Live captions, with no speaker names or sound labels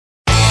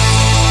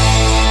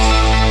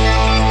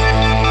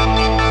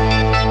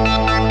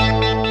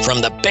From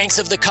the banks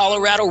of the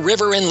Colorado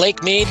River in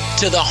Lake Mead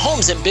to the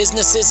homes and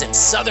businesses in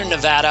Southern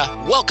Nevada,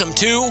 welcome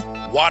to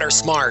Water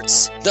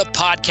Smarts, the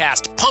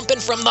podcast pumping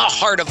from the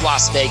heart of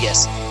Las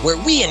Vegas, where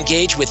we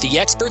engage with the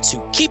experts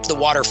who keep the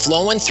water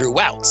flowing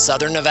throughout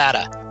Southern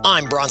Nevada.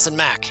 I'm Bronson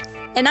Mack.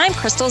 And I'm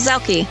Crystal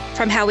Zelke.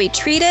 From how we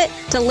treat it,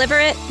 deliver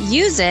it,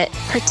 use it,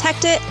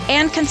 protect it,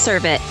 and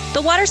conserve it,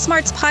 the Water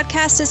Smarts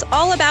podcast is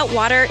all about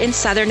water in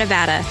Southern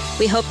Nevada.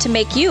 We hope to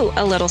make you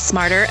a little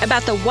smarter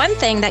about the one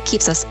thing that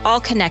keeps us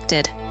all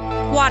connected: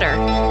 water.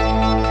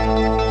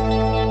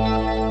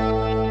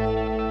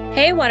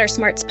 Hey, Water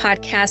Smarts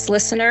podcast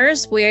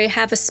listeners. We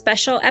have a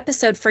special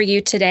episode for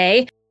you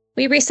today.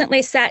 We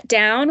recently sat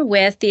down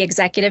with the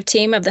executive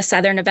team of the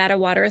Southern Nevada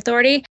Water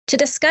Authority to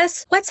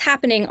discuss what's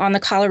happening on the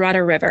Colorado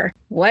River,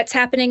 what's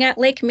happening at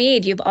Lake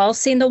Mead. You've all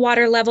seen the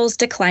water levels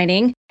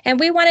declining, and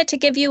we wanted to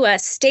give you a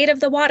state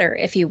of the water,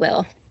 if you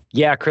will.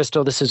 Yeah,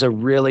 Crystal, this is a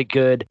really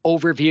good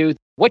overview.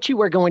 What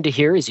you are going to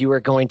hear is you are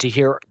going to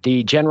hear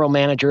the general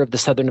manager of the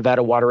Southern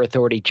Nevada Water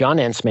Authority, John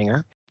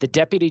Ensminger, the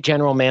deputy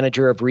general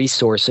manager of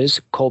resources,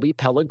 Colby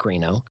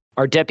Pellegrino,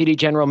 our deputy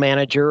general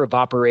manager of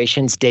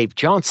operations, Dave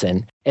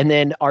Johnson, and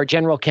then our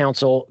general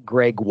counsel,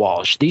 Greg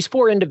Walsh. These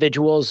four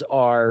individuals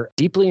are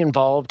deeply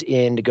involved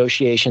in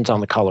negotiations on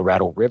the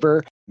Colorado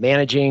River,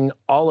 managing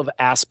all of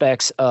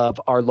aspects of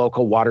our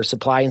local water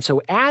supply. And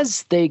so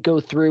as they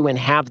go through and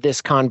have this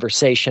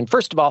conversation,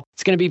 first of all,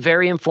 it's going to be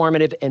very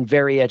informative and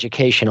very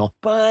educational.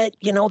 But,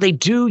 they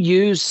do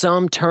use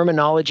some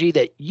terminology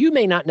that you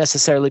may not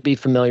necessarily be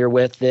familiar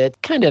with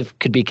that kind of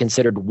could be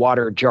considered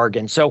water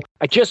jargon. So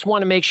I just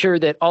want to make sure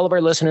that all of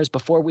our listeners,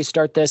 before we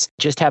start this,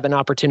 just have an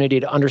opportunity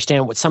to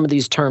understand what some of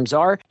these terms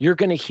are. You're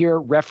going to hear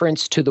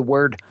reference to the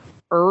word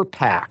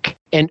IRPAC.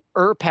 And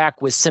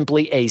IRPAC was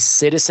simply a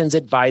citizens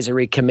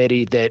advisory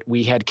committee that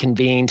we had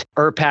convened.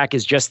 IRPAC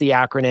is just the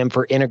acronym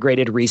for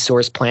Integrated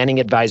Resource Planning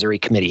Advisory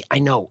Committee. I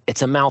know,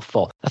 it's a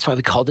mouthful. That's why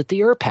we called it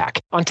the IRPAC.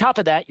 On top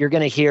of that, you're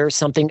going to hear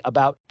something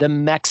about the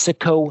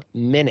Mexico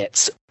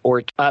Minutes,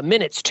 or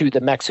minutes to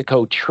the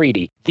Mexico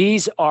Treaty.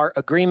 These are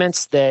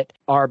agreements that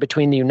are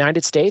between the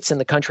United States and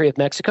the country of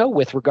Mexico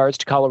with regards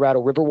to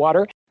Colorado River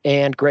water.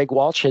 And Greg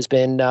Walsh has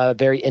been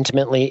very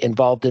intimately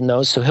involved in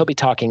those, so he'll be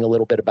talking a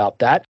little bit about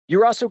that.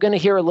 You're also going to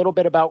hear a little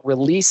bit about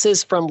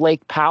releases from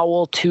Lake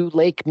Powell to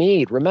Lake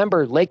Mead.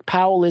 Remember, Lake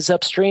Powell is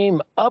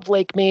upstream of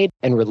Lake Mead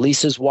and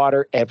releases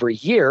water every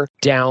year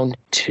down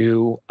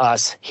to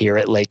us here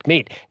at Lake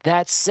Mead.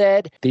 That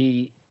said,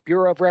 the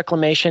Bureau of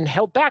Reclamation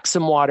held back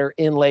some water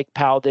in Lake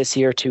Powell this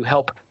year to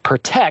help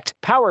protect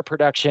power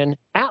production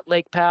at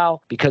Lake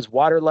Powell because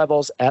water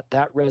levels at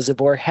that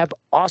reservoir have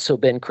also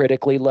been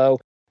critically low.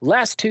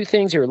 Last two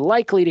things you're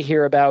likely to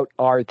hear about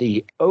are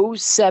the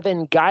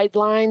 07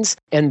 guidelines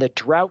and the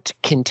drought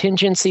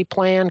contingency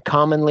plan,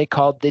 commonly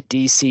called the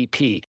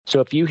DCP. So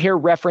if you hear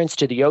reference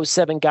to the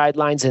 07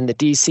 guidelines and the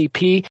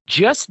DCP,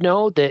 just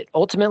know that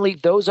ultimately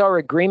those are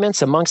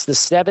agreements amongst the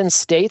 7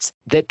 states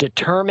that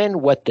determine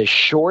what the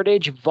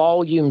shortage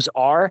volumes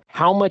are,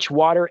 how much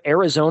water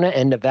Arizona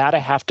and Nevada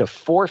have to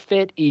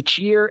forfeit each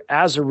year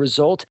as a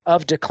result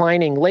of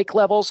declining lake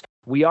levels.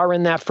 We are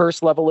in that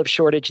first level of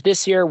shortage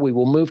this year. We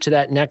will move to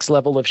that next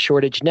level of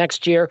shortage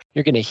next year.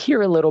 You're going to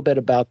hear a little bit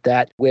about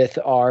that with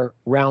our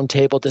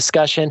roundtable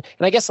discussion.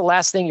 And I guess the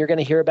last thing you're going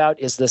to hear about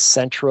is the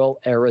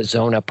Central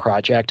Arizona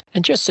Project.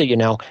 And just so you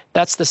know,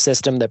 that's the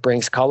system that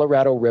brings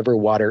Colorado River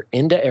water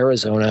into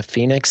Arizona,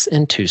 Phoenix,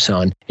 and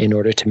Tucson in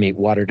order to meet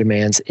water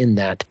demands in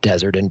that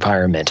desert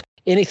environment.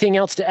 Anything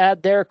else to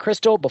add there,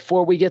 Crystal,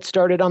 before we get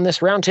started on this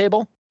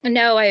roundtable?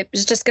 No, I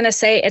was just going to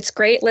say it's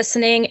great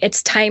listening.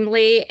 It's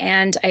timely,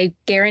 and I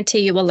guarantee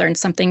you will learn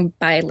something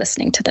by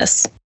listening to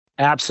this.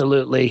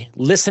 Absolutely.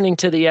 Listening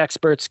to the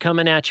experts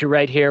coming at you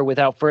right here.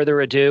 Without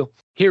further ado,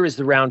 here is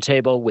the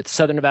roundtable with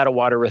Southern Nevada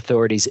Water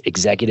Authority's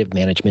executive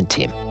management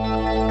team.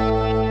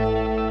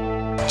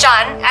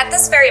 John, at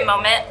this very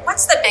moment,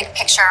 what's the big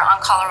picture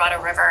on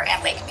Colorado River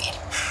and Lake Mead?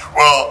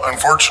 Well,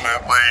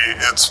 unfortunately,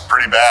 it's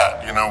pretty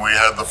bad. We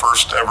had the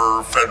first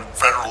ever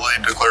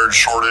federally declared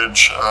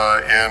shortage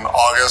in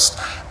August.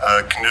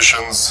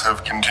 Conditions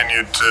have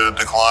continued to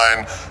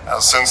decline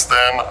since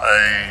then.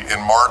 In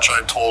March,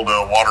 I told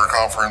a water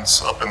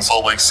conference up in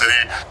Salt Lake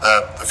City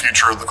that the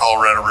future of the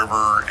Colorado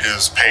River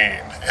is pain,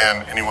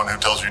 and anyone who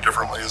tells you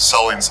differently is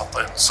selling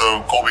something.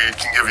 So Colby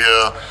can give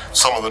you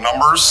some of the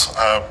numbers,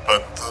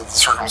 but the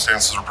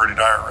circumstances are pretty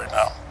dire right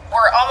now.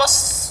 We're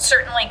almost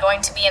certainly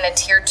going to be in a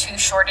Tier 2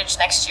 shortage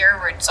next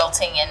year,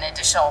 resulting in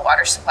additional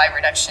water supply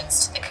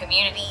reductions to the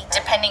community.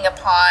 Depending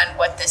upon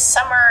what this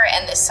summer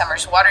and this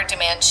summer's water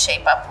demand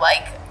shape up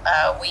like,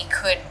 we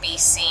could be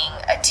seeing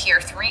a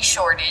Tier 3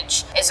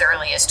 shortage as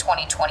early as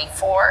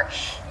 2024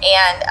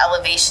 and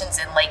elevations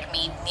in Lake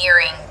Mead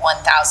nearing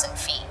 1,000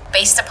 feet.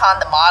 Based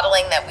upon the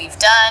modeling that we've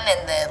done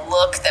and the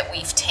look that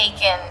we've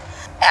taken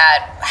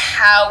at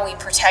how we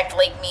protect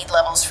Lake Mead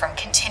levels from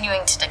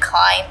continuing to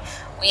decline,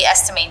 we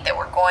estimate that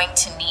we're going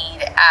to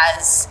need,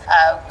 as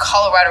a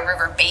Colorado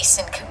River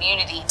Basin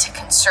community, to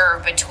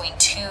conserve between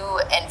 2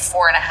 and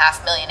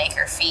 4.5 million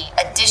acre feet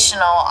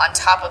additional on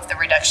top of the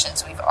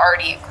reductions we've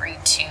already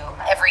agreed to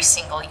every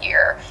single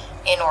year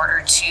in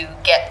order to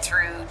get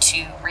through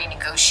to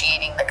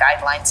renegotiating the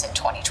guidelines in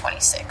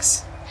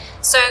 2026.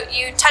 So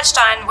you touched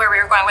on where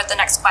we were going with the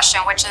next question,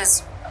 which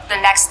is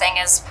the next thing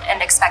is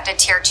an expected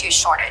Tier 2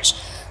 shortage.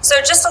 So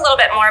just a little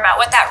bit more about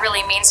what that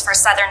really means for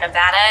Southern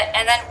Nevada,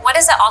 and then what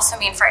does it also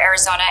mean for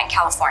Arizona and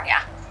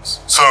California?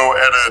 So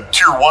at a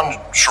Tier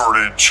 1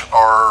 shortage,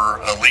 our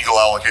legal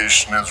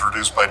allocation is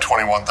reduced by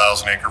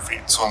 21,000 acre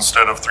feet. So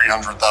instead of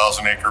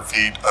 300,000 acre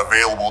feet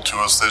available to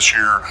us this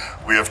year,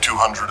 we have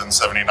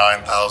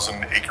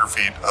 279,000 acre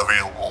feet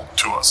available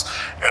to us.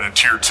 At a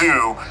Tier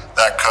 2,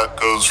 that cut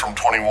goes from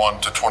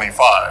 21 to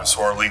 25.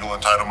 So our legal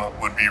entitlement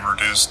would be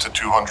reduced to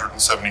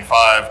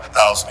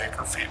 275,000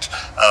 acre feet.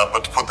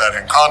 But to put that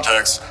in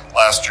context,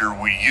 last year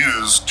we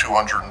used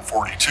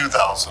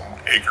 242,000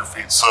 acre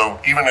feet. So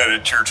even at a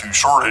Tier 2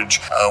 shortage,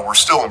 we're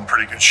still in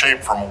pretty good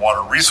shape from a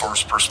water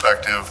resource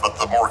perspective, but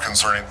the more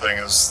concerning thing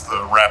is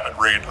the rapid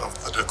rate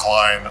of the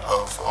decline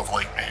of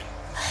Lake Mead.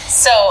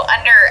 So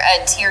under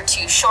a Tier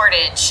 2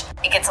 shortage,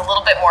 it gets a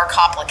little bit more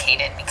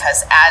complicated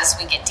because as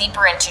we get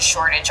deeper into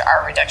shortage,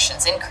 our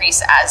reductions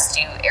increase, as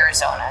do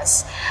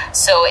Arizona's.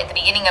 So at the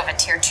beginning of a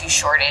Tier 2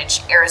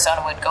 shortage,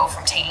 Arizona would go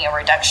from taking a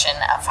reduction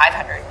of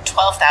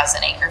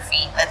 512,000 acre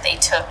feet that they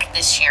took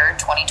this year,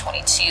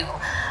 2022,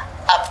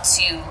 up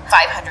to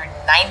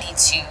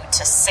 592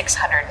 to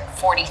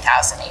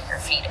 640,000 acre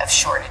feet of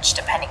shortage,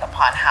 depending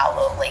upon how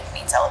low Lake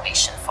Mead's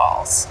elevation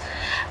falls.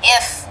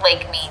 If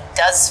Lake Mead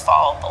does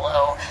fall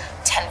below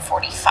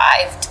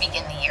 1045 to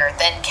begin the year,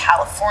 then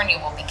California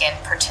will begin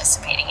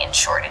participating in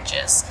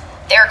shortages.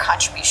 Their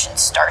contribution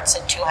starts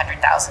at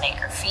 200,000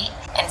 acre feet,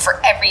 and for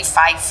every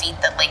 5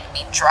 feet that Lake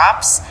Mead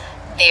drops,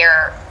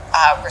 their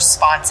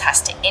response has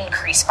to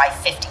increase by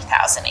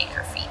 50,000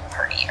 acre feet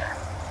per year.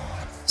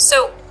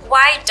 So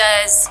why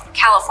does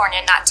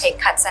California not take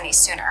cuts any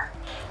sooner?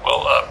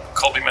 Well,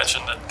 Colby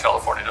mentioned that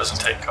California doesn't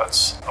take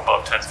cuts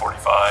above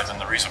 1045, and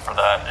the reason for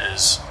that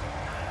is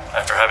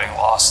after having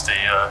lost the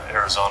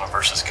Arizona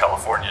versus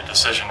California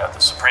decision at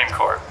the Supreme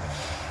Court,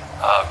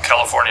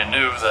 California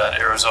knew that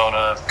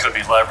Arizona could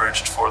be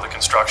leveraged for the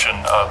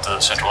construction of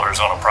the Central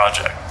Arizona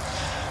project.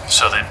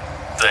 So they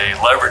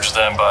leveraged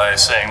them by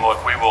saying,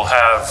 look, we will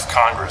have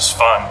Congress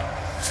fund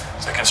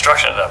the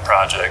construction of that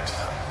project,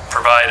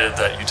 provided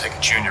that you take a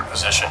junior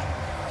position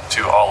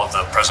to all of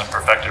the present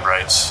perfected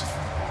rights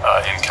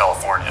in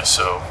California.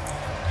 So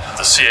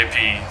the CAP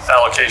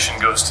allocation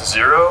goes to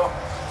zero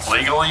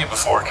legally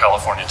before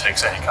California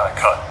takes any kind of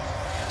cut.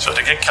 So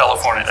to get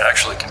California to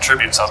actually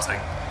contribute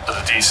something to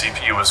the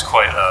DCP was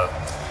quite a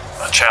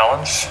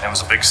challenge. It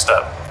was a big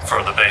step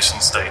for the basin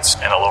states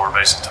and a lower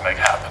basin to make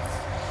happen.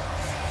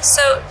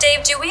 So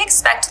Dave, do we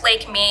expect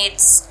Lake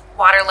Mead's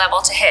water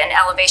level to hit an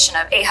elevation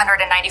of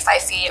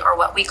 895 feet, or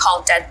what we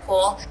call dead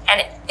pool?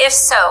 And if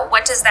so,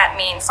 what does that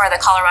mean for the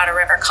Colorado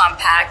River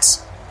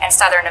Compact and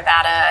Southern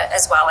Nevada,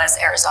 as well as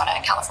Arizona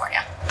and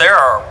California? There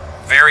are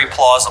very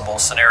plausible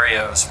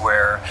scenarios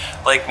where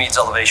Lake Mead's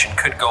elevation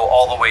could go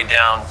all the way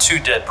down to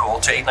dead pool,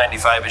 to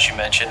 895, as you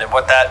mentioned. And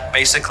what that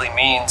basically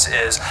means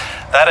is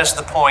that is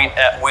the point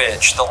at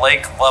which the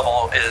lake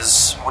level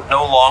would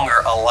no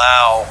longer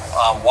allow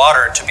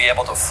water to be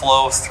able to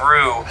flow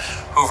through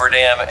Hoover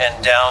Dam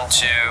and down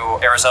to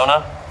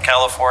Arizona,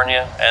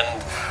 California,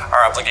 and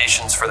our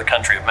obligations for the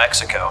country of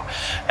Mexico.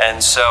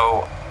 And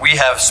so we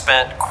have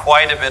spent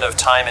quite a bit of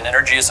time and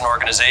energy as an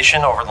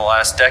organization over the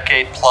last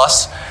decade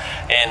plus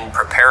in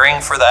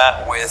preparing for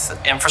that with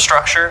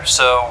infrastructure.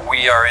 So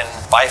we are in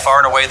by far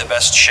and away the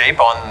best shape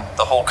on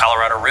the whole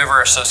Colorado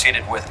River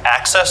associated with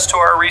access to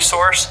our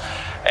resource,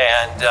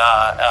 and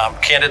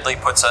candidly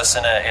puts us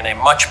in a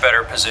much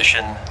better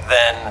position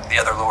than the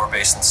other lower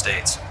basin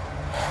states.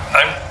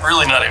 I'm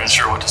really not even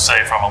sure what to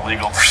say from a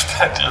legal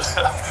perspective.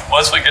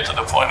 Once we get to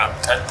the point of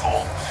dead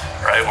pool,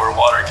 right, where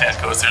water can't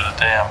go through the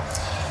dam,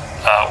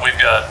 we've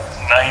got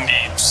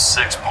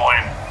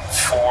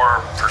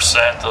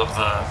 96.4% of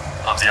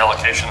the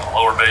allocation in the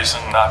lower basin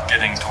not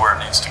getting to where it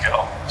needs to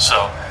go.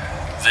 So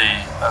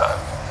the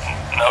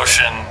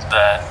notion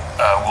that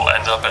we'll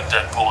end up at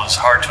dead pool is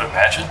hard to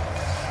imagine.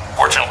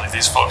 Fortunately,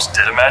 these folks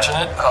did imagine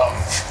it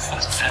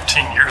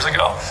 15 years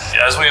ago.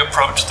 As we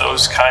approach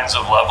those kinds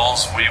of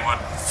levels, we would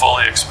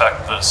fully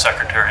expect the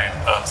Secretary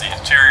of the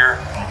Interior,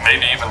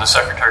 maybe even the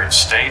Secretary of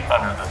State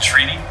under the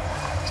treaty,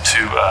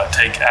 to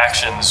take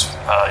actions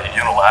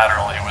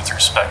unilaterally with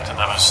respect to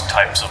those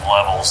types of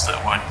levels that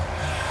would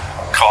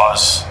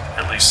cause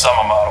at least some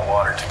amount of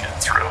water to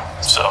get through.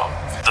 So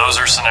those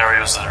are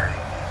scenarios that are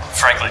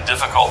frankly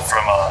difficult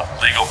from a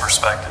legal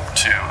perspective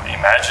to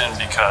imagine,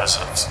 because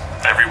of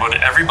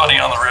everybody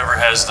on the river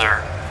has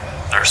their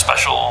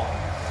special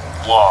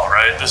law,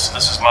 right? This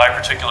is my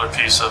particular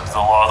piece of the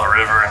law of the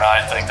river, and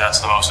I think that's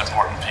the most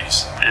important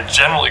piece. It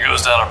generally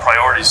goes down a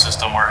priority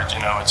system where,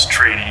 it's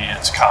treaty,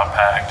 it's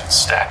compact, it's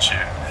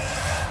statute.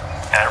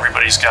 and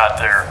everybody's got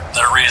their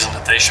reason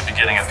that they should be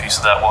getting a piece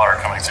of that water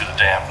coming through the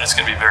dam. It's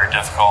going to be very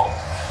difficult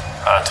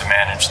to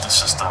manage the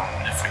system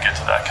if we get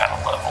to that kind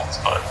of level,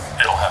 but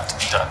it'll have to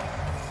be done.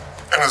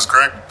 And as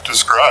Greg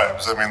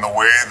describes, I mean, the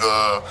way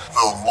the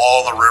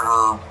law of the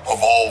river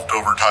evolved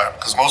over time,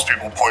 because most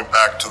people point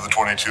back to the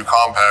 22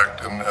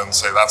 Compact and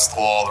say that's the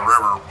law of the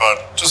river,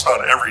 but just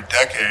about every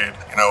decade,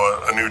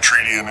 a new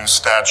treaty, a new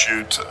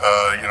statute,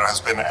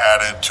 has been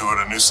added to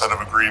it, a new set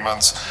of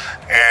agreements.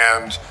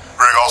 And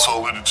Greg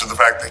also alluded to the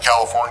fact that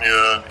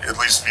California, at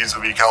least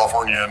vis-a-vis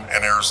California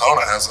and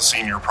Arizona, has a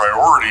senior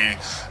priority,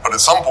 but at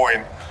some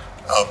point,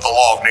 the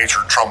law of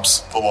nature trumps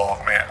the law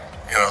of man.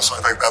 So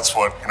I think that's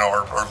what,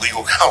 our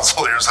legal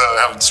counsel here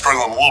have been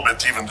struggling a little bit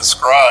to even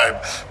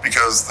describe,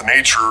 because the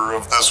nature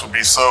of this would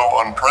be so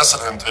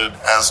unprecedented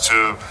as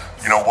to,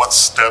 what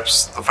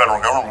steps the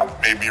federal government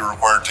may be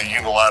required to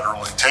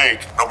unilaterally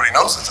take. Nobody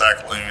knows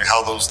exactly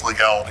how those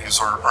legalities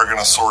are going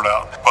to sort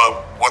out.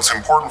 But what's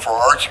important for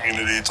our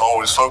community to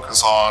always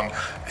focus on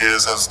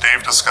is, as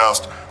Dave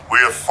discussed, we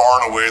have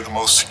far and away the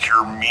most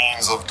secure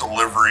means of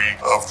delivery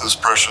of this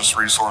precious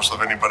resource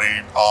of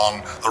anybody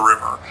on the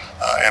river.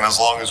 And as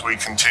long as we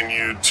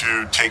continue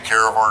to take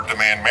care of our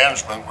demand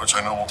management, which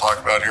I know we'll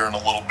talk about here in a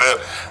little bit,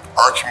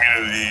 our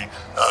community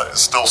is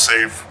still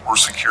safe, we're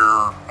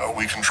secure,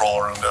 we control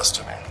our own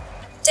destiny.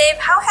 Dave,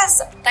 how has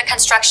the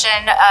construction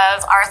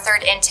of our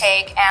third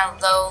intake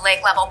and low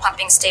lake level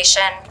pumping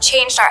station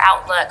changed our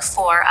outlook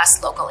for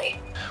us locally?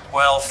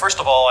 Well, first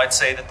of all, I'd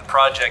say that the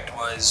project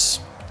was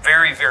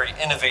very, very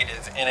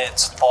innovative in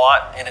its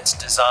thought, in its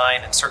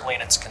design, and certainly in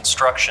its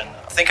construction.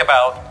 Think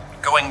about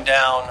going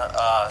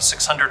down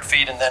 600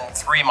 feet and then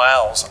 3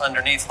 miles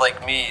underneath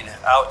Lake Mead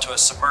out to a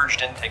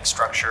submerged intake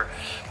structure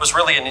was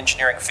really an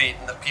engineering feat,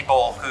 and the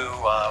people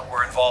who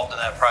were involved in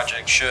that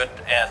project should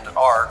and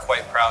are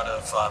quite proud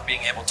of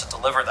being able to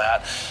deliver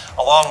that,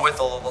 along with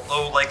the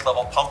low lake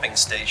level pumping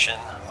station,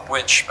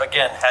 which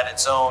again had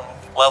its own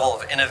level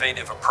of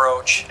innovative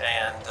approach,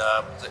 and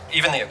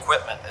even the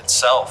equipment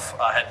itself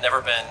had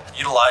never been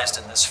utilized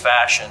in this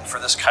fashion for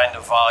this kind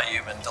of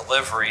volume and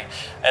delivery.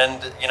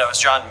 And as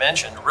John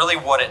mentioned, really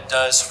what it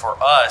does for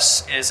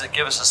us is it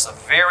gives us a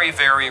very,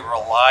 very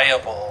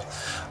reliable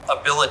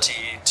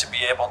ability to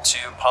be able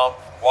to pump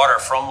water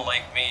from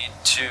Lake Mead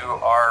to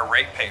our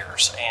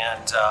ratepayers.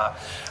 And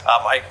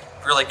I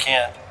really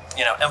can't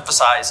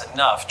emphasize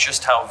enough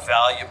just how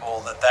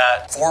valuable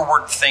that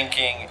forward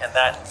thinking and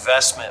that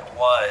investment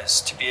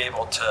was to be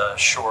able to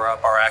shore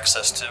up our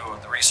access to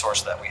the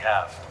resource that we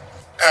have.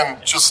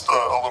 And just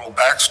a little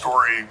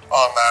backstory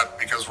on that,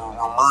 because we're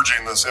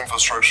merging this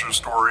infrastructure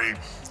story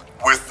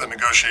with the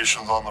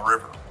negotiations on the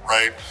river,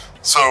 right?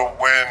 So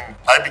when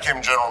I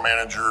became general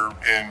manager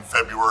in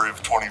February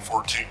of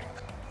 2014,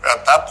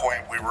 at that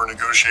point, we were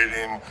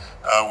negotiating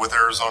with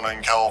Arizona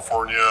and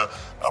California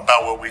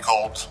about what we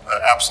called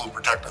Absolute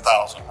Protect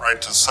 1,000,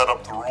 right? To set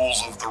up the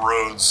rules of the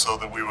roads so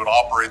that we would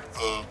operate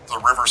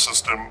the river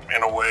system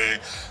in a way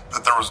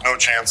that there was no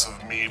chance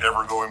of Mead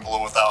ever going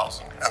below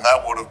 1,000. And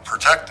that would have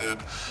protected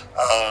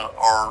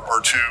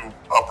our two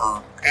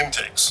upper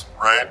intakes,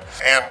 right?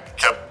 And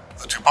kept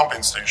the two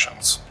pumping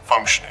stations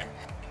functioning.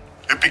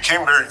 It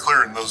became very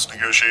clear in those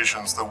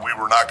negotiations that we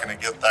were not going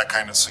to get that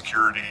kind of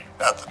security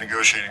at the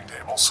negotiating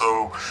table.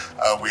 So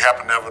we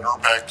happened to have an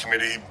ERPAC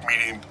committee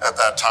meeting at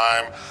that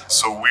time.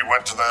 So we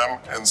went to them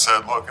and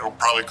said, look, it'll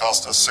probably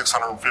cost us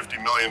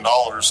 $650 million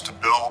to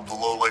build the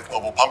low lake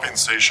level pumping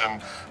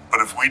station. But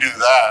if we do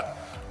that,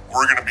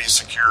 we're going to be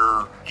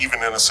secure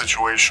even in a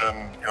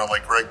situation,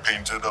 like Greg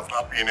painted, of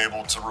not being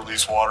able to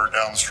release water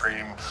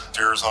downstream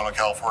to Arizona,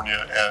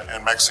 California,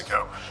 and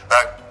Mexico.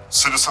 That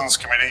Citizens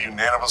Committee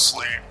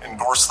unanimously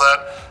endorsed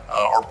that.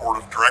 Our board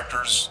of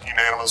directors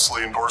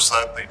unanimously endorsed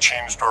that. They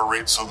changed our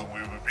rates so that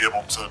we would be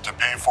able to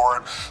pay for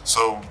it.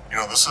 So,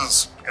 this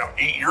is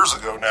 8 years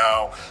ago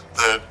now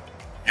that,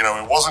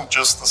 it wasn't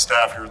just the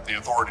staff here at the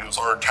authority, it was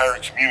our entire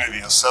community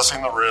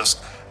assessing the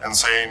risk and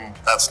saying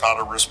that's not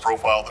a risk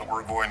profile that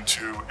we're going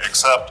to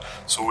accept.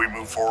 So we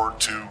move forward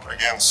to,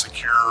 again,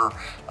 secure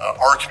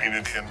our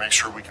community and make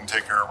sure we can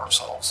take care of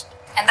ourselves.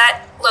 And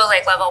that low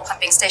lake level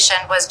pumping station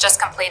was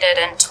just completed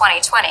in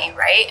 2020,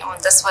 right?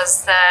 And this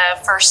was the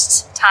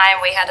first time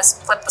we had to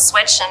flip the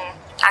switch and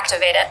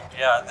activate it.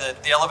 Yeah,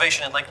 the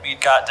elevation in Lake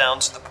Mead got down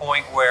to the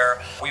point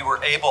where we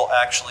were able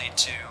actually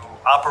to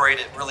operate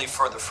it really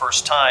for the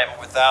first time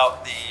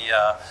without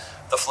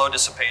the flow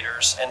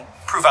dissipators and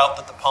prove out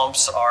that the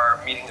pumps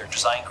are meeting their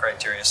design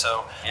criteria.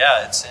 So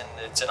yeah, it's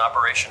in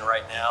operation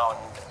right now,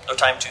 and no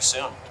time too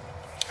soon.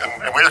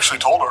 And we actually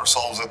told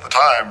ourselves at the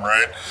time,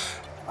 right?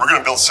 We're going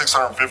to build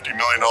 $650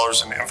 million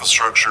in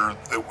infrastructure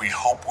that we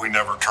hope we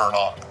never turn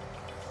on.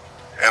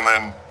 And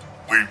then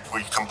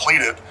we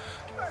complete it,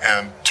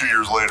 and 2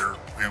 years later,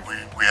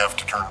 we have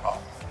to turn it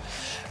on.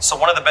 So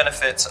one of the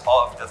benefits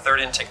of the third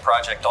intake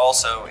project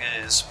also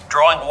is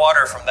drawing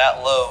water from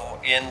that low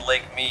in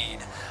Lake Mead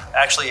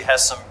actually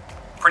has some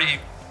pretty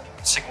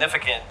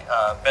significant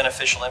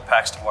beneficial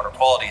impacts to water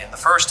quality, and the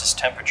first is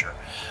temperature.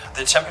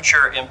 The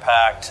temperature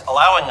impact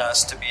allowing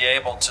us to be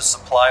able to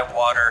supply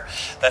water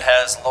that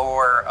has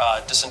lower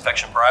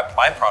disinfection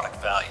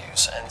byproduct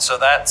values, and so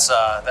that's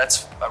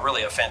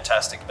really a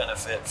fantastic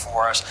benefit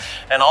for us.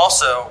 And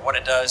also what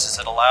it does is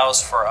it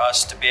allows for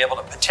us to be able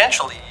to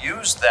potentially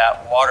use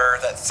that water,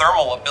 that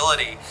thermal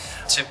ability,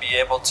 to be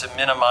able to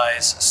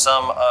minimize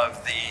some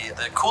of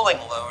the cooling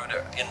load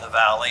in the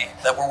valley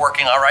that we're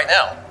working on right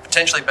now,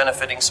 potentially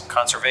benefiting some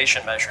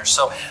conservation measures.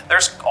 So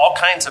there's all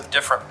kinds of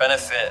different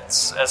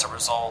benefits as a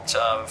result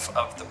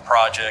of the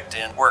project,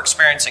 and we're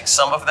experiencing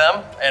some of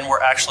them, and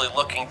we're actually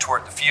looking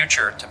toward the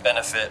future to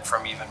benefit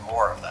from even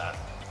more of that.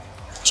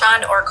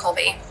 John or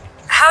Colby,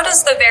 how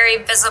does the very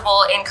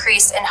visible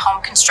increase in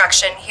home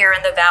construction here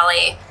in the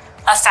valley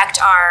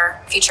affect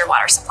our future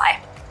water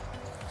supply?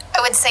 I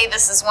would say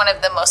this is one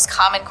of the most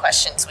common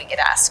questions we get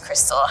asked,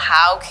 Crystal.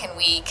 How can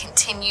we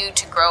continue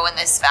to grow in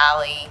this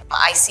valley?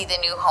 I see the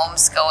new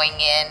homes going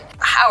in.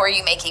 How are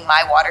you making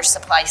my water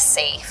supply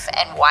safe?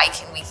 And why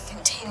can we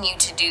continue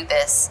to do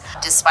this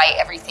despite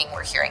everything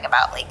we're hearing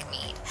about Lake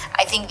Mead?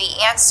 I think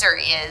the answer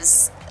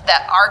is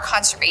that our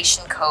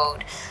conservation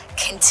code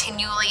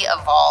continually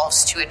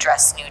evolves to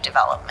address new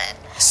development.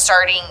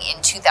 Starting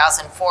in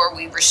 2004,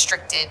 we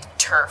restricted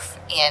turf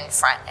in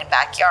front and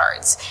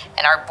backyards,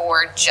 and our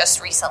board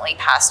just recently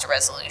passed a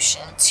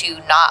resolution to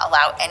not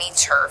allow any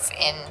turf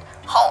in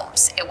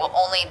homes. It will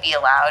only be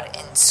allowed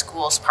in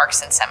schools,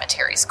 parks, and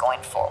cemeteries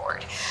going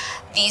forward.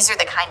 These are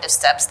the kind of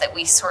steps that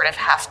we sort of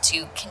have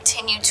to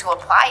continue to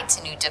apply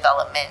to new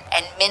development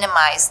and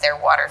minimize their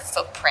water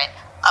footprint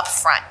up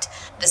front.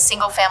 The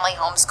single-family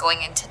homes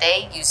going in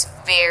today use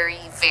very,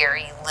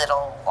 very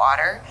little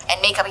water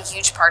and make up a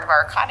huge part of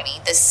our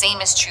economy. The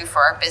same is true for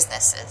our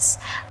businesses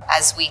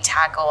as we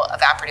tackle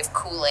evaporative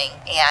cooling,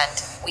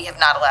 and we have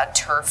not allowed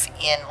turf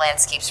in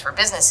landscapes for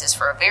businesses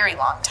for a very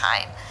long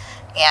time.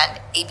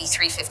 And AB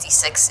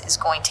 356 is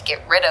going to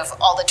get rid of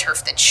all the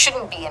turf that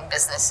shouldn't be in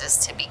businesses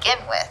to begin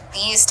with.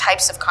 These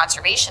types of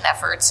conservation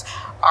efforts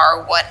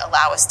are what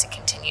allow us to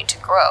continue to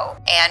grow.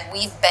 And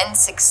we've been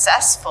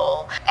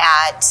successful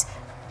at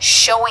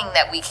showing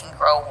that we can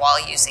grow while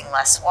using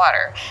less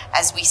water.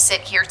 As we sit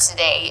here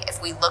today,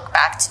 if we look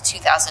back to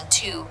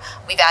 2002,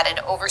 we've added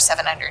over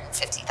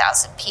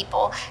 750,000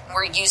 people, and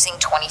we're using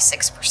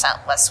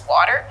 26% less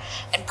water.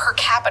 And per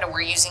capita,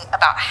 we're using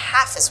about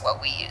half as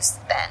what we used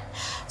then.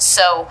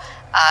 So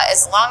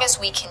as long as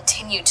we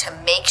continue to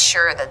make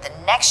sure that the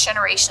next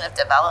generation of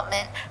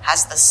development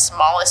has the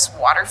smallest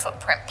water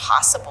footprint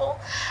possible,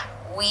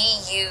 we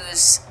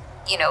use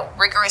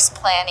rigorous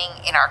planning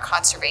in our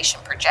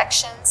conservation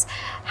projections,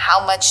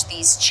 how much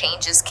these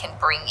changes can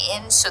bring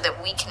in so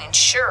that we can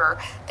ensure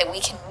that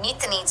we can meet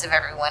the needs of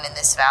everyone in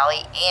this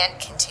valley and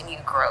continue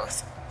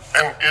growth.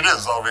 And it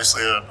is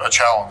obviously a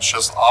challenge,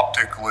 just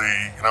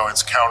optically,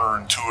 it's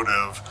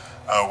counterintuitive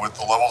with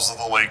the levels of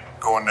the lake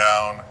going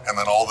down and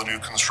then all the new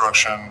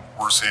construction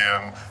we're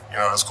seeing.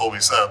 As Colby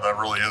said, that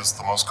really is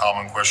the most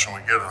common question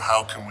we get of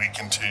how can we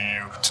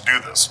continue to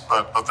do this?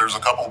 But there's a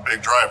couple of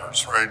big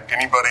drivers, right?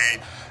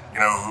 Anybody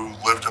who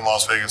lived in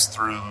Las Vegas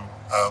through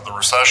the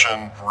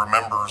recession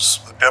remembers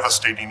the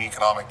devastating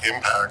economic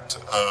impact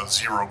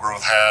zero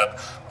growth had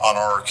on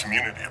our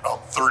community.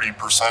 About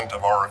 30%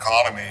 of our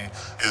economy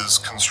is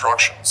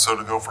construction. So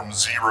to go from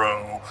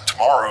zero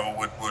tomorrow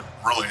would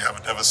really have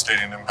a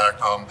devastating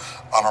impact on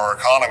our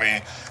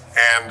economy.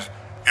 And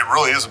it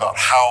really is about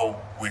how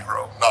we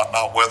grow,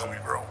 not whether we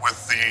grow.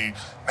 With the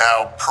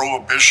now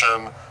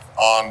prohibition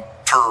on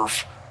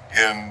turf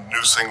in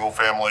new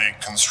single-family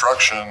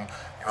construction,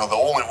 the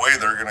only way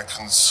they're going to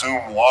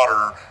consume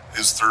water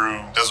is through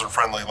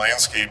desert-friendly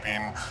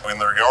landscaping in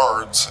their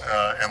yards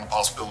and the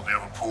possibility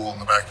of a pool in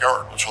the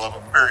backyard, which will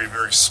have a very,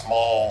 very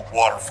small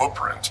water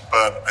footprint.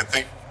 But I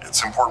think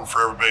it's important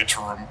for everybody to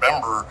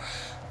remember,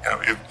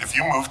 if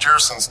you moved here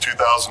since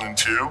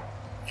 2002,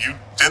 you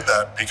did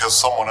that because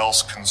someone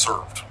else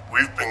conserved.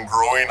 We've been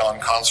growing on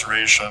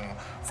conservation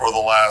for the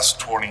last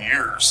 20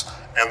 years.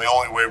 And the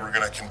only way we're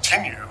going to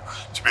continue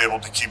to be able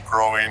to keep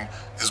growing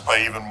is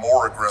by even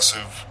more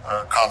aggressive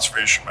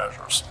conservation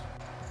measures.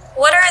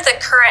 What are the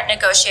current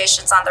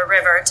negotiations on the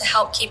river to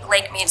help keep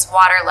Lake Mead's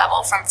water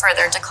level from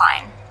further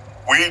decline?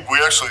 We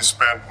actually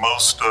spent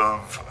most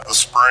of the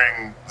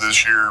spring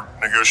this year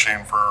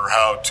negotiating for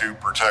how to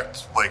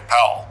protect Lake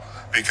Powell,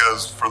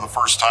 because for the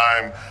first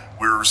time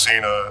we were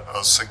seeing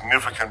a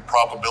significant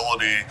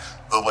probability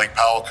that Lake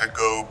Powell could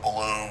go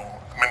below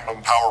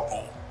minimum power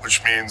pool,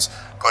 which means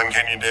Glen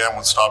Canyon Dam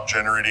would stop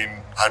generating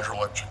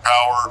hydroelectric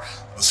power.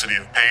 The city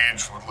of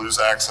Page would lose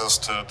access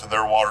to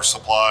their water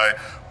supply.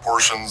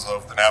 Portions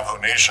of the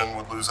Navajo Nation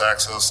would lose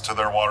access to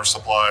their water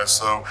supply.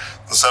 So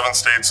the 7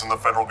 states and the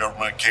federal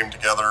government came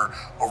together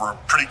over a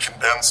pretty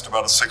condensed,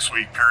 about a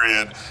 6-week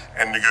period,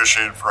 and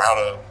negotiated for how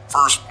to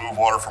first move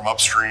water from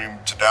upstream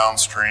to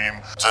downstream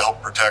to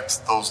help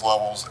protect those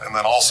levels, and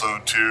then also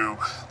to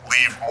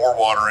leave more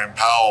water in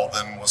Powell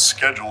than was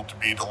scheduled to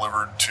be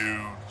delivered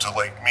to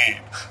Lake Mead,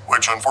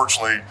 which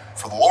unfortunately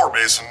for the lower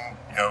basin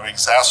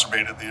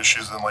exacerbated the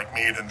issues in Lake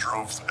Mead and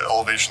drove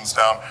elevations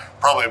down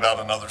probably about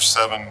another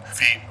 7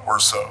 feet or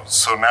so.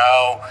 So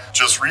now,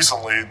 just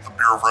recently, the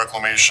Bureau of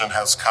Reclamation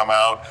has come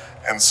out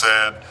and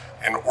said,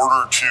 in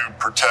order to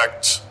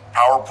protect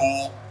Power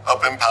Pool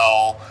up in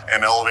Powell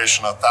and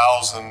elevation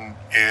 1,000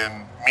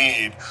 in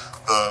Mead,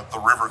 the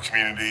river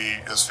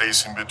community is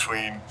facing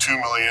between 2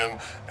 million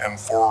and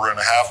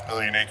 4.5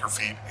 million acre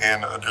feet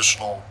in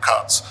additional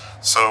cuts.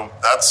 So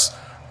that's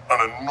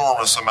an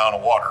enormous amount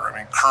of water. I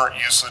mean, current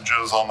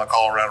usages on the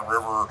Colorado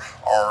River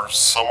are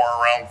somewhere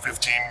around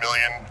 15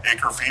 million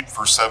acre feet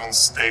for 7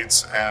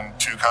 states and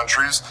 2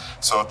 countries.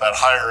 So at that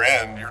higher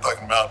end, you're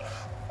talking about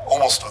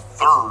almost a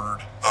third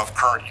of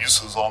current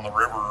uses on the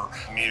river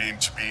needing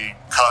to be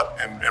cut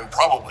and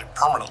probably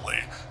permanently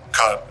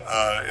cut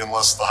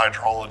unless the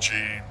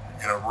hydrology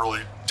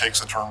really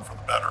takes a turn for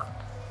the better.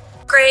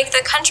 Greg,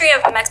 the country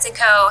of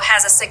Mexico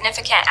has a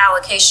significant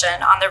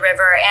allocation on the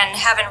river and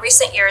have in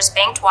recent years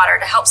banked water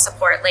to help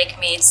support Lake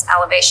Mead's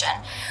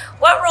elevation.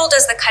 What role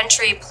does the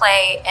country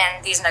play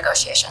in these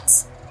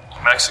negotiations?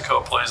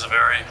 Mexico plays a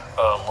very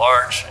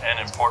large and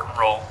important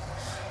role,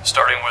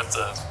 starting with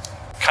the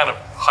kind of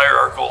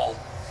hierarchical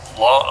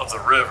law of the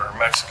river.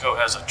 Mexico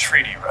has a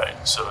treaty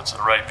right, so it's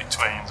a right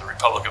between the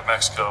Republic of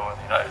Mexico and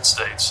the United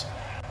States,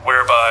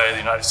 whereby the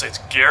United States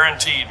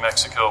guaranteed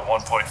Mexico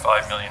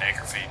 1.5 million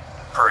acre feet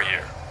per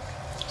year,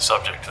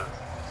 subject to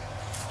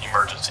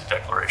emergency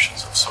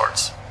declarations of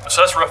sorts.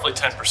 So that's roughly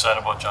 10%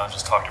 of what John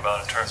just talked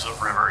about in terms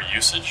of river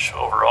usage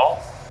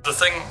overall. The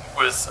thing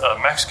with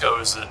Mexico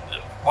is that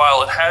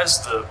while it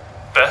has the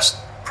best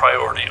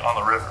priority on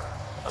the river,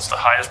 that's the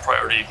highest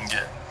priority you can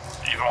get,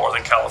 even more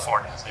than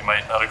California. You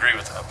might not agree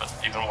with that, but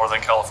even more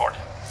than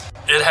California.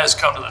 It has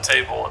come to the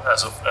table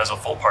as a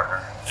full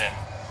partner in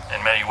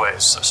many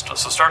ways. So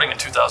starting in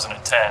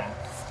 2010,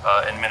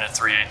 in minute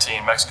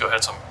 318, Mexico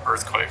had some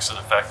earthquakes that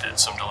affected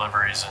some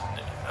deliveries in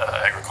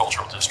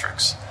agricultural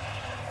districts.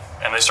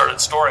 And they started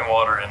storing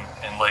water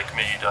in Lake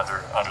Mead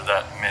under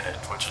that minute,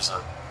 which is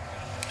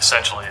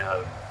essentially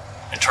an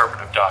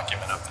interpretive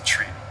document of the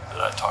treaty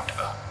that I talked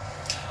about.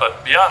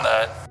 But beyond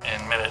that,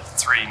 in minute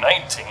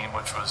 319,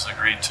 which was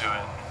agreed to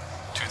in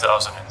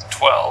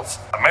 2012,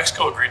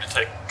 Mexico agreed to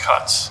take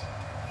cuts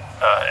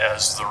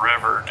as the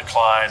river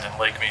declined and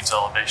Lake Mead's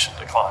elevation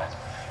declined.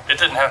 It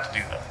didn't have to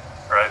do that,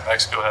 right?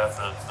 Mexico had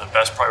the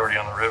best priority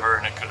on the river,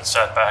 and it could have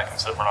sat back and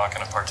said, we're not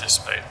going to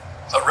participate.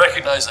 But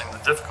recognizing the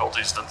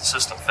difficulties that the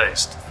system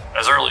faced,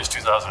 as early as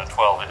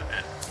 2012,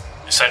 it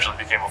essentially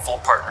became a full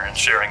partner in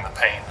sharing the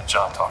pain that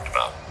John talked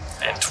about.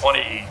 In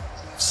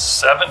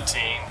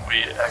 2017,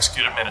 we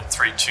executed minute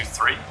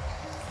 323,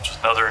 which is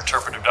another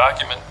interpretive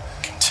document,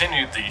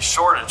 continued the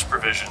shortage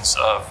provisions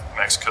of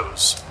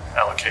Mexico's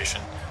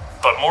allocation.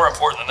 But more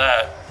important than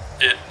that,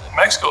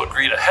 Mexico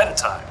agreed ahead of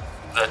time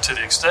that to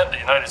the extent the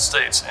United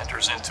States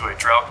enters into a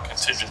drought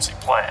contingency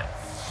plan,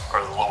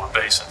 or the lower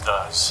basin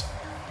does,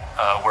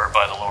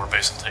 whereby the lower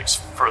basin takes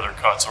further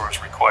cuts or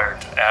is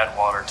required to add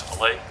water to the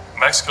lake,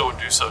 Mexico would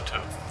do so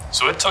too.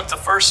 So it took the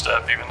first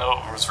step, even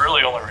though it was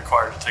really only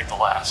required to take the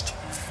last.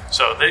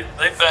 So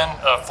they've been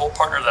a full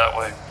partner that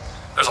way.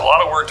 There's a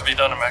lot of work to be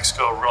done in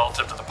Mexico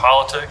relative to the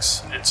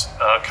politics. It's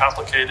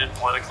complicated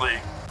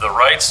politically. The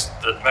rights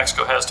that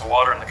Mexico has to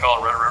water in the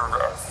Colorado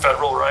River are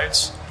federal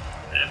rights.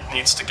 It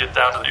needs to get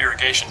down to the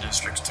irrigation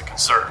districts to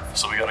conserve.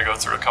 So we got to go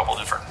through a couple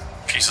different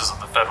pieces of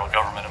the federal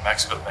government in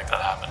Mexico to make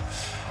that happen.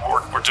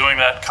 We're doing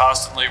that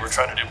constantly. We're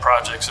trying to do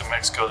projects in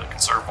Mexico that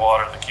conserve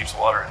water, that keeps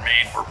water in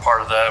Mead. We're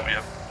part of that. We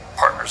have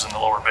partners in the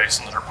lower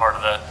basin that are part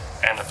of that,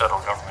 and the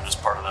federal government is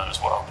part of that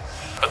as well.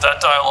 But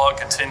that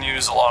dialogue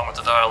continues along with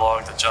the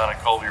dialogue that John and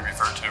Colby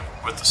referred to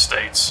with the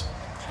states,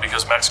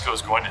 because Mexico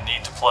is going to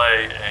need to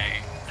play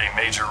a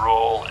major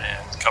role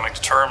in coming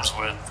to terms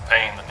with the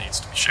pain that needs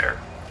to be shared.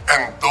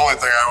 And the only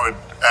thing I would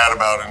add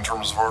about in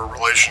terms of our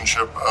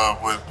relationship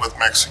with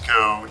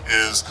Mexico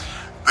is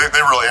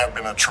they really have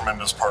been a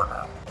tremendous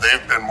partner.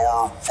 They've been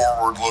more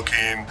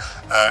forward-looking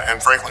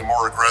and frankly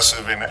more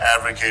aggressive in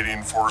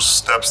advocating for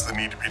steps that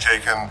need to be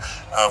taken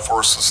for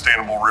a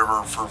sustainable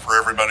river for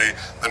everybody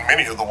than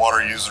many of the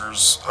water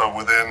users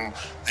within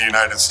the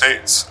United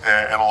States.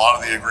 And a lot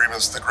of the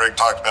agreements that Greg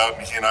talked about,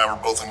 and he and I were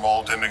both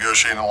involved in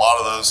negotiating a lot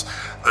of those,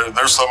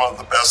 they're some of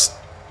the best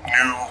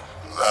new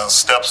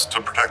steps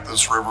to protect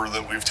this river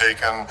that we've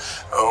taken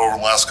over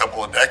the last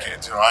couple of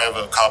decades. I have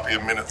a copy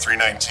of Minute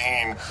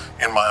 319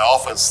 in my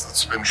office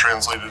that's been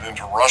translated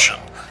into Russian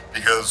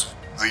because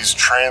these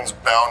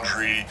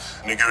trans-boundary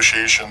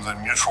negotiations and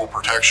mutual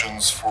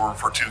protections for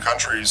two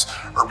countries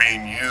are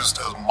being used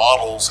as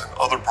models in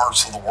other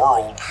parts of the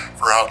world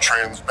for how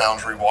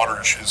trans-boundary water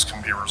issues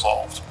can be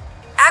resolved.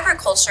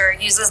 Agriculture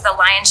uses the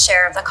lion's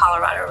share of the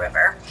Colorado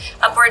River,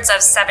 upwards of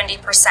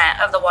 70%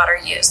 of the water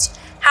used.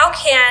 How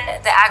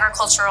can the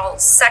agricultural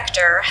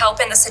sector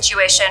help in the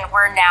situation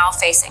we're now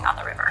facing on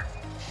the river?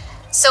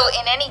 So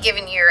in any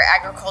given year,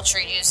 agriculture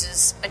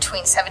uses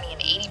between 70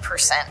 and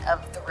 80%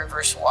 of the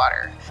river's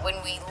water.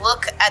 When we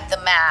look at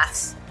the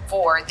math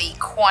for the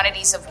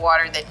quantities of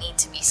water that need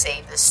to be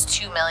saved, this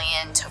 2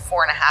 million to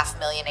 4.5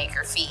 million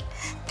acre feet.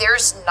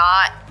 There's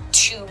not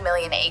 2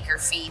 million acre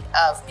feet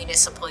of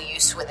municipal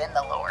use within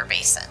the lower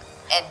basin,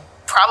 and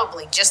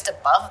probably just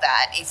above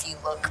that if you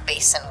look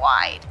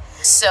basin-wide.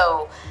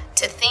 So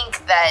to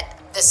think that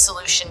the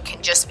solution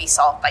can just be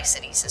solved by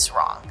cities is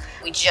wrong.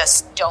 We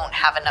just don't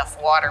have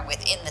enough water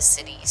within the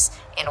cities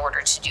in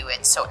order to do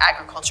it. So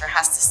agriculture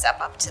has to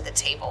step up to the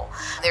table.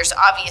 There's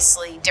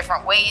obviously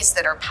different ways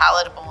that are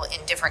palatable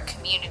in different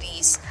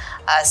communities.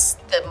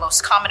 The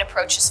most common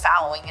approach is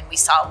fallowing, and we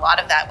saw a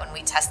lot of that when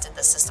we tested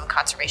the system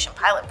conservation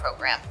pilot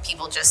program.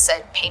 People just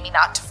said, pay me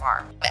not to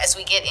farm. As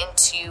we get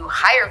into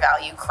higher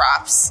value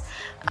crops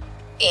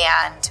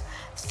and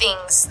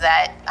things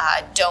that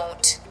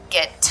don't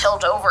get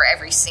tilled over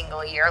every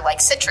single year, like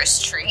citrus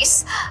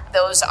trees,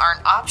 those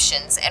aren't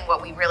options. And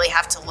what we really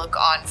have to look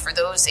on for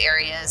those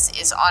areas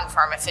is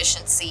on-farm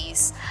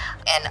efficiencies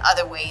and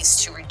other ways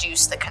to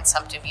reduce the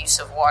consumptive use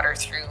of water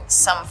through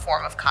some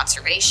form of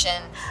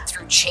conservation,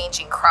 through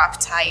changing crop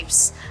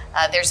types.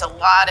 There's a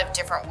lot of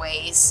different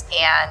ways,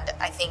 and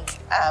I think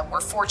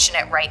we're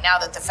fortunate right now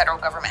that the federal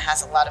government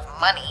has a lot of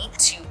money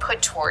to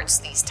put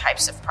towards these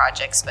types of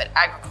projects, but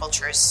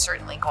agriculture is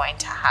certainly going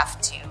to have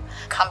to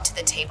come to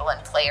the table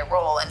and play a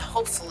role, and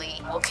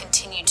hopefully will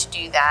continue to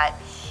do that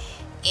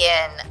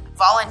in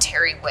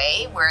voluntary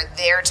way where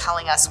they're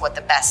telling us what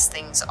the best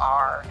things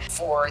are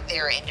for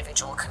their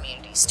individual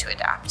communities to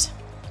adapt.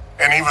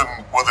 And even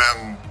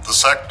within the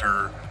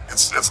sector,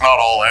 it's not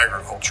all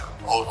agriculture.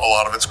 A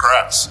lot of it's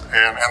grass.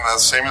 And the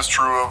same is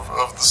true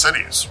of the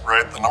cities,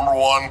 right? The number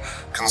one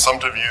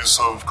consumptive use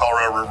of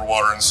Colorado River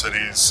water in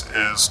cities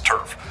is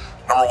turf.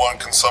 Number one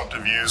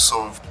consumptive use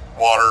of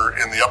water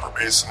in the upper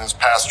basin is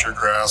pasture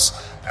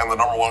grass, and the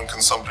number one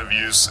consumptive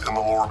use in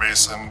the lower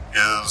basin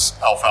is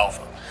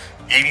alfalfa.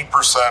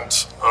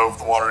 80% of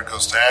the water that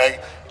goes to ag,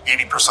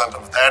 80%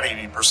 of that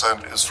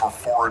 80% is for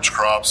forage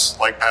crops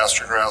like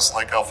pasture grass,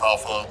 like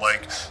alfalfa,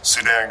 like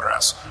Sudan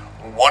grass.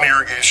 One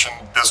irrigation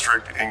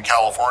district in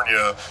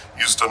California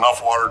used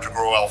enough water to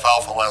grow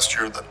alfalfa last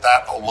year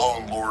that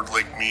alone lowered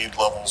Lake Mead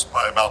levels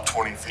by about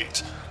 20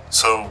 feet.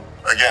 So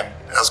again,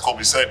 as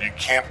Colby said, you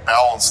can't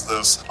balance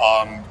this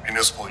on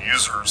municipal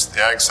users.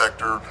 The ag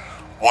sector,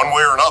 one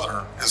way or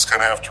another, is going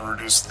to have to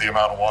reduce the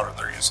amount of water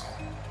they're using.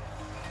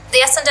 The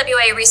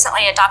SNWA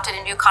recently adopted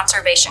a new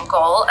conservation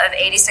goal of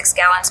 86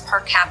 gallons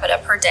per capita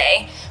per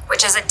day,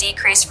 which is a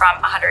decrease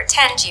from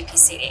 110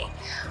 GPCD.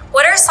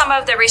 What are some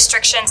of the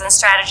restrictions and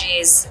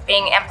strategies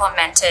being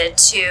implemented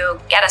to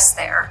get us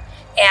there?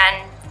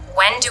 And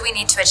when do we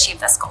need to achieve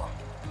this goal?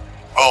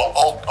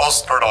 Well, I'll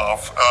start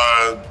off.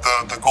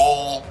 The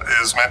goal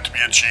is meant to be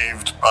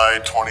achieved by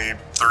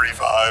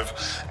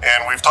 2035,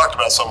 and we've talked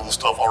about some of the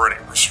stuff already,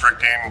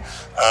 restricting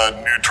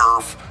new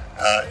turf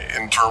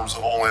in terms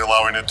of only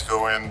allowing it to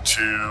go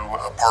into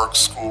parks,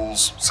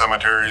 schools,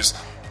 cemeteries,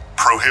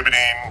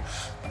 prohibiting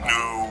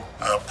new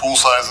pool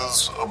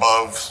sizes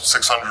above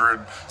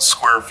 600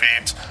 square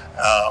feet.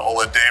 I'll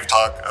let Dave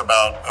talk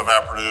about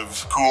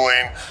evaporative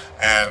cooling,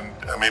 and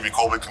maybe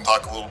Colby can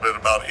talk a little bit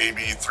about AB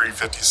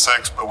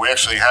 356, but we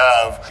actually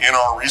have in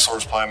our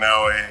resource plan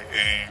now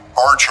a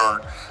bar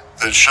chart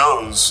that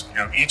shows,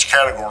 each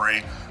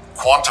category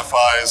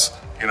quantifies,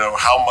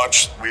 how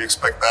much we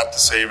expect that to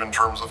save in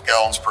terms of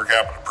gallons per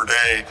capita per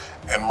day,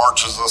 and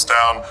marches us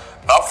down,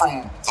 not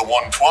from the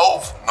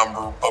 112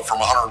 number, but from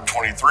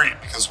 123,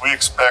 because we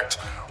expect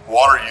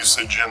water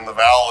usage in the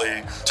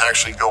valley to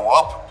actually go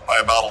up by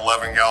about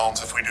 11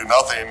 gallons if we do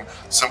nothing,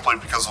 simply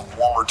because of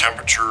warmer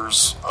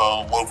temperatures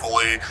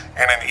locally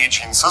and an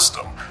aging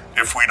system.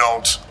 If we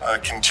don't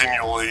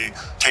continually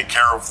take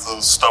care of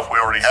the stuff we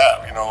already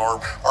have,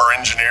 our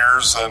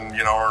engineers and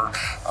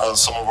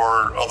some of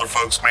our other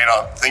folks may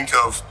not think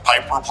of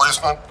pipe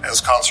replacement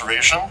as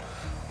conservation,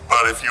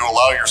 but if you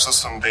allow your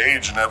system to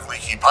age and have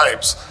leaky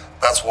pipes,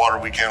 that's water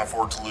we can't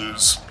afford to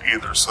lose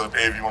either. So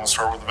Dave, you want to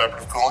start with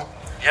evaporative cooling?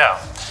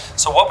 Yeah.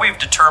 So what we've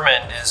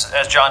determined is,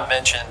 as John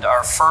mentioned,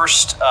 our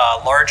first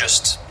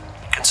largest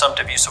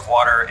consumptive use of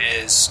water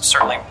is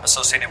certainly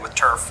associated with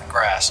turf and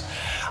grass.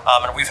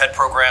 And we've had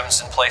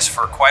programs in place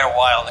for quite a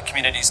while, and the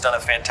community's done a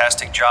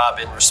fantastic job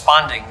in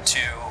responding to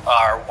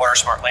our Water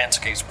Smart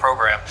Landscapes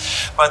program.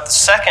 But the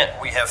second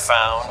we have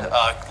found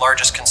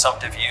largest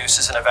consumptive use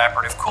is in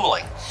evaporative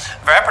cooling.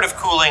 Evaporative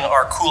cooling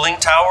are cooling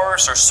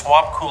towers or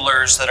swamp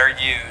coolers that are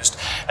used,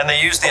 and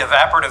they use the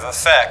evaporative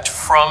effect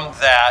from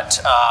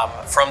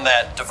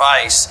that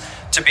device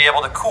to be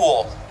able to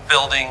cool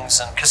buildings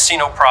and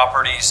casino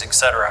properties,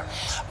 etc.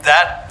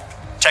 That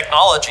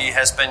technology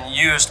has been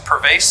used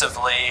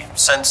pervasively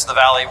since the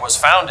valley was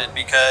founded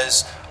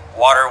because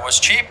water was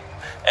cheap,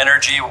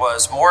 energy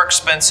was more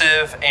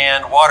expensive,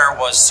 and water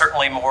was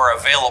certainly more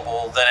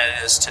available than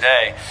it is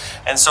today.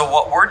 And so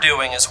what we're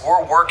doing is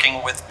we're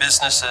working with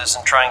businesses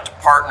and trying to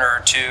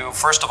partner to,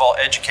 first of all,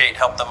 educate,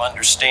 help them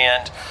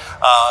understand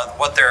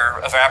what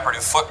their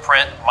evaporative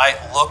footprint might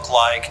look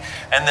like,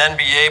 and then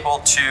be able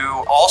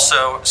to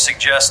also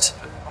suggest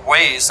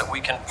ways that we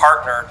can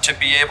partner to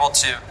be able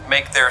to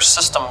make their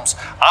systems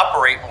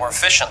operate more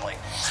efficiently.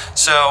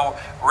 So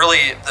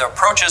really the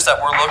approaches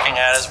that we're looking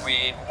at is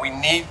we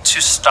need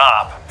to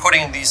stop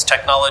putting these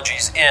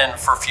technologies in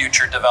for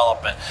future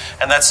development.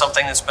 And that's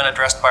something that's been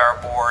addressed by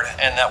our board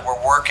and that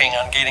we're working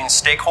on getting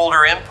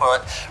stakeholder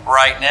input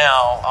right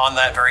now on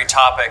that very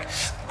topic.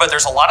 But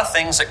there's a lot of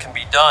things that can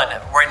be done.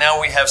 Right now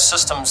we have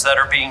systems that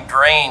are being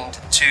drained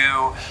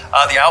to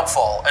the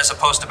outfall as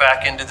opposed to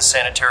back into the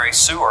sanitary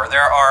sewer.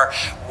 There are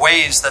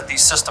ways that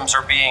these systems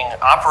are being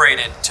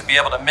operated to be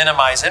able to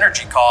minimize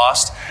energy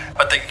cost,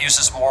 but that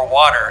uses more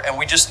water. And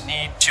we just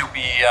need to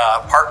be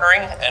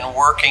partnering and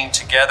working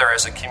together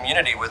as a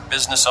community with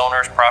business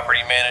owners,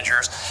 property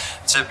managers,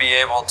 to be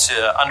able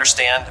to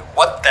understand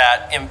what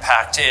that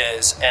impact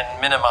is and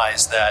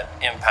minimize that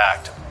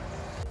impact.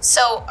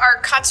 So our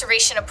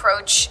conservation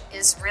approach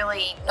is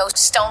really no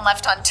stone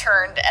left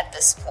unturned at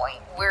this point.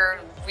 We're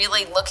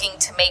really looking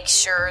to make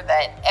sure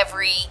that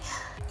every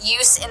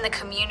use in the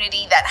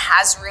community that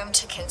has room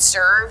to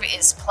conserve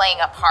is playing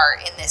a part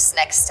in this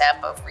next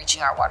step of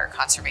reaching our water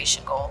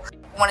conservation goal.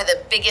 One of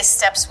the biggest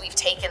steps we've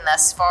taken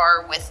thus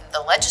far with the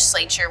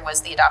legislature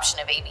was the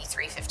adoption of AB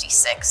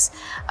 356,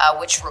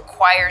 which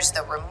requires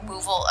the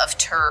removal of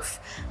turf,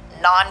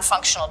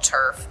 non-functional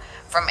turf,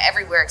 from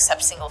everywhere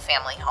except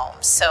single-family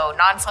homes. So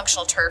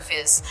non-functional turf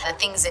is the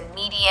things in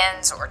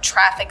medians or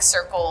traffic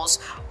circles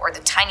or the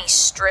tiny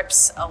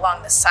strips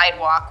along the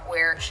sidewalk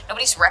where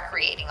nobody's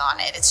recreating on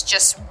it. It's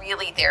just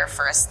really there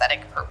for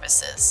aesthetic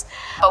purposes.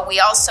 But we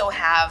also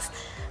have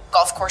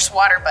golf course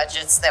water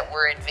budgets that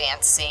we're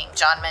advancing.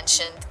 John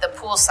mentioned the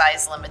pool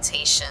size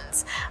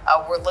limitations.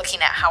 We're looking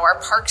at how our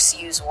parks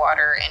use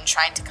water and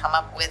trying to come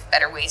up with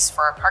better ways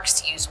for our parks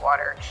to use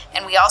water.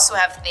 And we also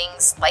have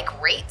things like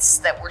rates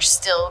that we're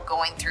still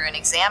going through and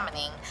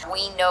examining.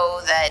 We know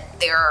that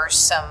there are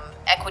some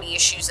equity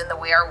issues in the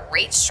way our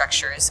rate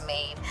structure is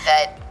made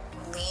that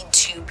lead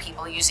to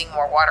people using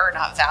more water or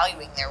not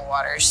valuing their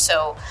water.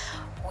 So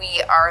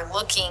we are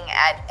looking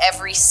at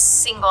every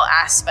single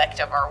aspect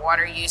of our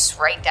water use,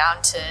 right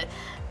down to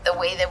the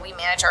way that we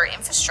manage our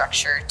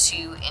infrastructure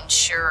to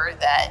ensure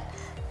that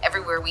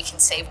everywhere we can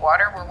save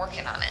water, we're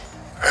working on it.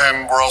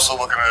 And we're also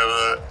looking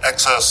at an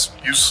excess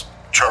use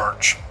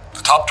charge.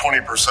 The top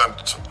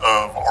 20%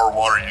 of our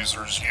water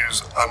users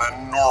use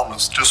an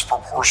enormous,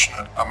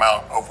 disproportionate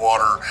amount of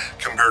water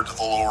compared to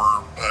the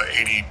lower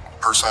 80%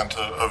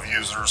 of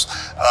users.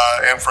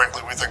 And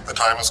frankly, we think the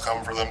time has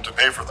come for them to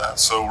pay for that.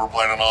 So we're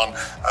planning on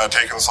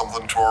taking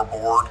something to our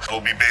board.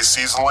 It'll be based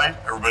seasonally.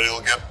 Everybody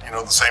will get,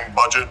 the same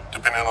budget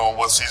depending on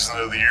what season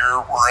of the year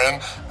we're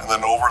in. And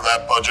then over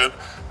that budget,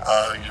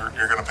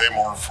 you're going to pay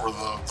more for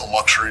the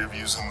luxury of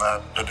using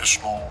that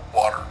additional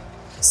water.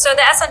 So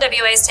the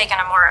SNWA has taken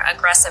a more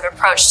aggressive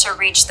approach to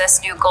reach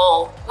this new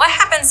goal. What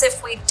happens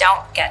if we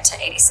don't get to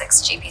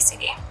 86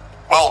 GPCD?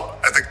 Well,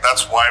 I think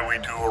that's why we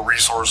do a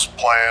resource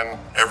plan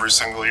every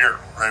single year,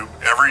 right?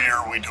 Every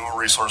year we do a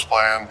resource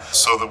plan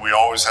so that we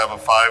always have a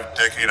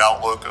 5-decade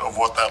outlook of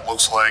what that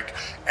looks like.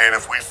 And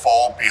if we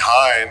fall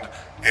behind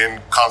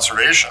in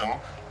conservation,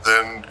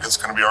 then it's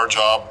going to be our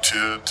job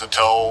to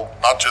tell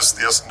not just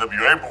the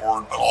SNWA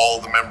board, but all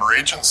of the member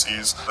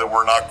agencies that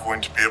we're not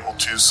going to be able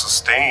to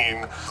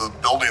sustain the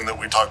building that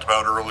we talked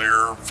about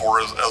earlier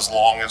for as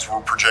long as we're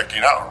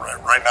projecting out,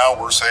 right? Right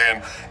now we're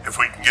saying if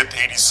we can get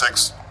to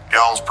 86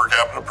 gallons per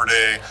capita per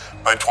day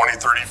by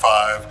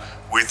 2035,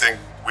 we think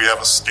we have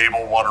a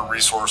stable water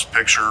resource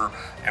picture,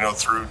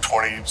 through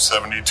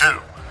 2072,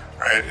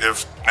 right?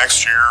 If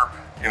next year,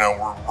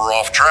 we're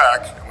off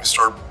track and we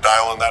start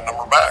dialing that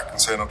number back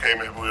and saying, okay,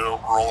 maybe we're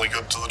only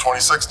good to the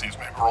 2060s,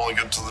 maybe we're only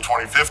good to the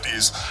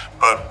 2050s,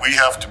 but we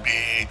have to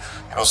be,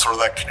 sort of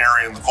that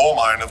canary in the coal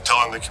mine of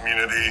telling the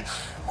community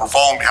we're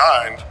falling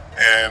behind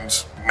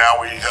and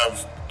now we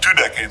have 2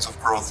 decades of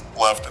growth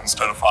left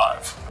instead of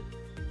 5.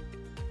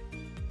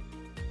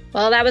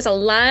 Well, that was a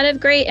lot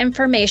of great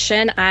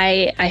information.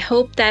 I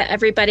hope that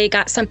everybody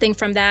got something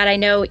from that. I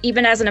know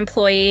even as an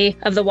employee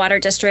of the Water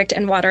District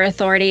and Water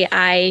Authority,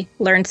 I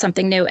learn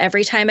something new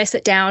every time I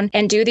sit down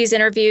and do these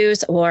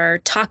interviews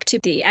or talk to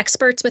the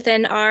experts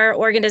within our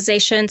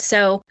organization.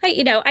 So,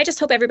 I just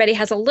hope everybody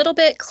has a little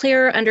bit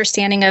clearer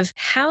understanding of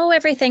how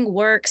everything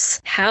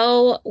works,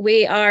 how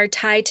we are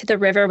tied to the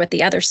river with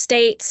the other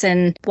states,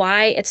 and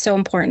why it's so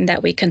important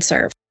that we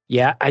conserve.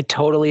 Yeah, I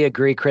totally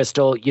agree,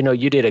 Crystal.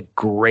 You did a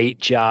great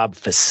job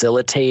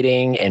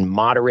facilitating and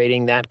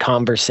moderating that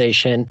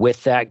conversation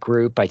with that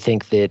group. I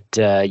think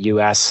that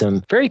you asked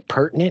some very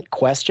pertinent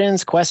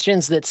questions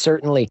that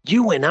certainly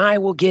you and I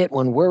will get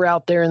when we're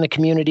out there in the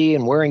community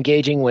and we're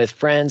engaging with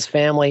friends,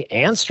 family,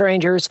 and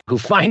strangers who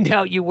find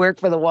out you work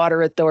for the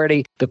Water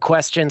Authority. The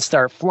questions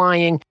start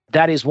flying.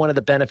 That is one of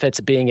the benefits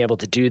of being able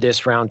to do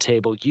this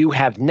roundtable. You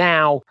have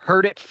now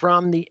heard it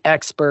from the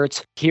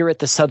experts here at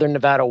the Southern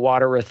Nevada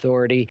Water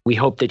Authority. We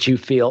hope that you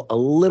feel a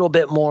little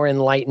bit more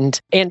enlightened.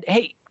 And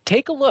hey,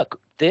 take a look.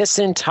 This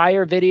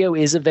entire video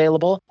is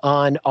available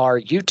on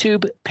our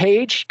YouTube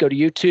page. Go to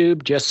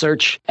YouTube, just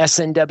search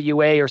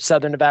SNWA or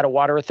Southern Nevada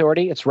Water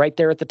Authority. It's right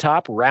there at the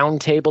top,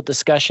 roundtable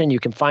discussion.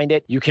 You can find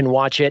it. You can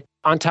watch it.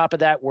 On top of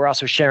that, we're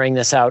also sharing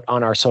this out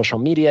on our social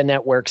media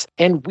networks,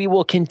 and we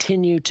will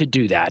continue to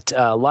do that.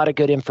 A lot of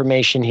good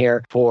information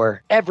here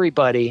for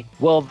everybody.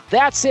 Well,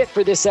 that's it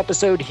for this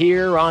episode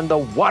here on the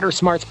Water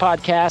Smarts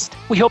Podcast.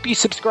 We hope you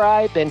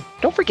subscribe, and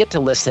don't forget to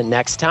listen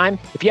next time.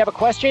 If you have a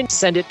question,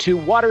 send it to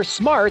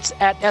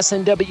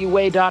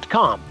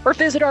watersmarts@snwa.com or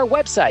visit our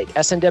website,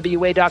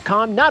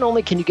 snwa.com. Not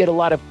only can you get a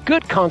lot of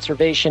good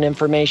conservation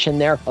information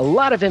there, a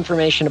lot of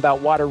information about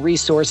water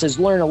resources,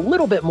 learn a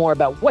little bit more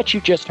about what you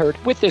just heard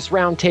with this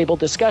roundtable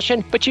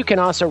discussion, but you can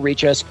also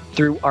reach us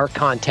through our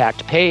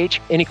contact page.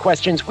 Any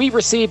questions we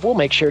receive, we'll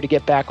make sure to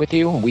get back with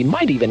you. We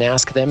might even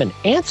ask them and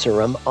answer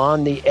them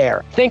on the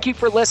air. Thank you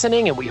for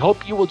listening, and we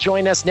hope you will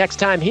join us next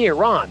time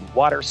here on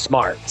Water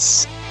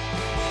Smarts.